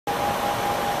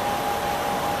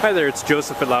Hi there, it's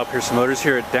Joseph at Pearson Motors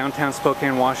here at downtown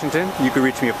Spokane, Washington. You can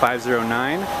reach me at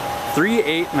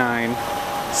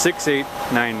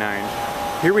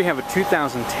 509-389-6899. Here we have a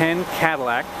 2010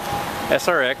 Cadillac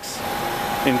SRX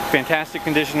in fantastic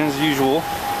condition as usual.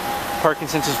 Parking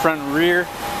sensors front and rear.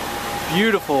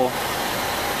 Beautiful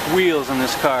wheels on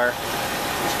this car.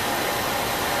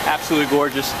 Absolutely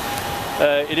gorgeous.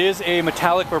 It is a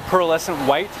metallic or pearlescent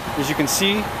white, as you can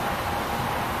see.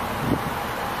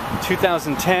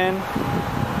 2010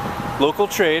 local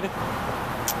trade.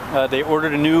 They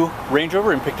ordered a new Range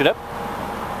Rover and picked it up.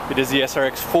 It is the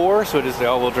SRX 4, so it is the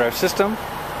all-wheel drive system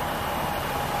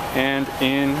and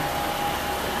in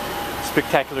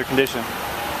spectacular condition.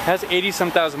 It has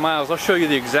 80-some thousand miles. I'll show you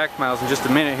the exact miles in just a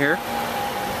minute here.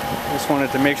 I just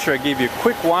wanted to make sure I gave you a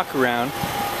quick walk around.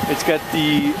 It's got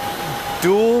the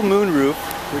dual moonroof,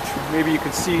 which maybe you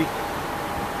can see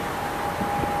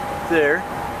there.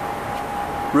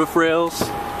 Roof rails.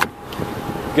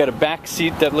 You've got a back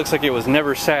seat that looks like it was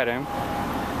never sat in.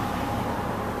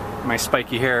 My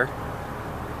spiky hair.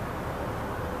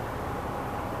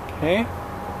 Okay.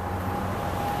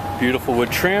 Beautiful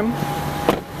wood trim.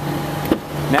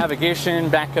 Navigation,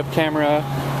 backup camera,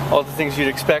 all the things you'd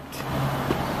expect.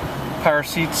 Power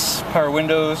seats, power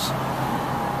windows,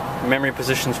 memory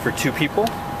positions for 2 people.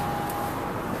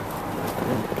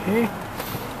 Okay.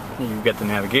 You've got the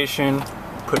navigation.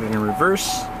 Put it in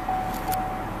reverse.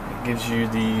 It gives you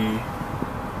the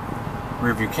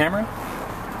rear view camera.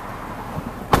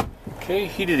 Okay,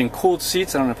 heated and cooled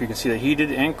seats. I don't know if you can see that, heated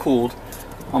and cooled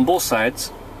on both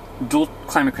sides. Dual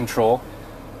climate control.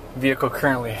 Vehicle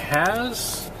currently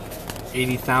has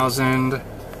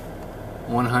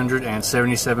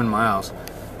 80,177 miles.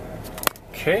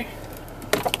 Okay,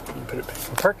 put it back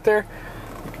in park there.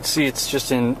 You can see it's just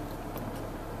in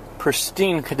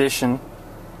pristine condition.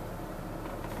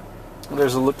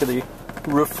 There's a look at the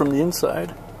roof from the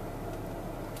inside.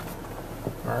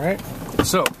 Alright,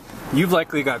 so you've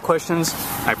likely got questions.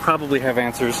 I probably have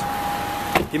answers.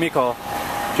 Give me a call.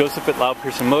 Joseph at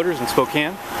Pearson Motors in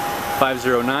Spokane,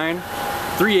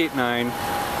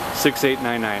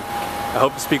 509-389-6899. I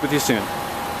hope to speak with you soon.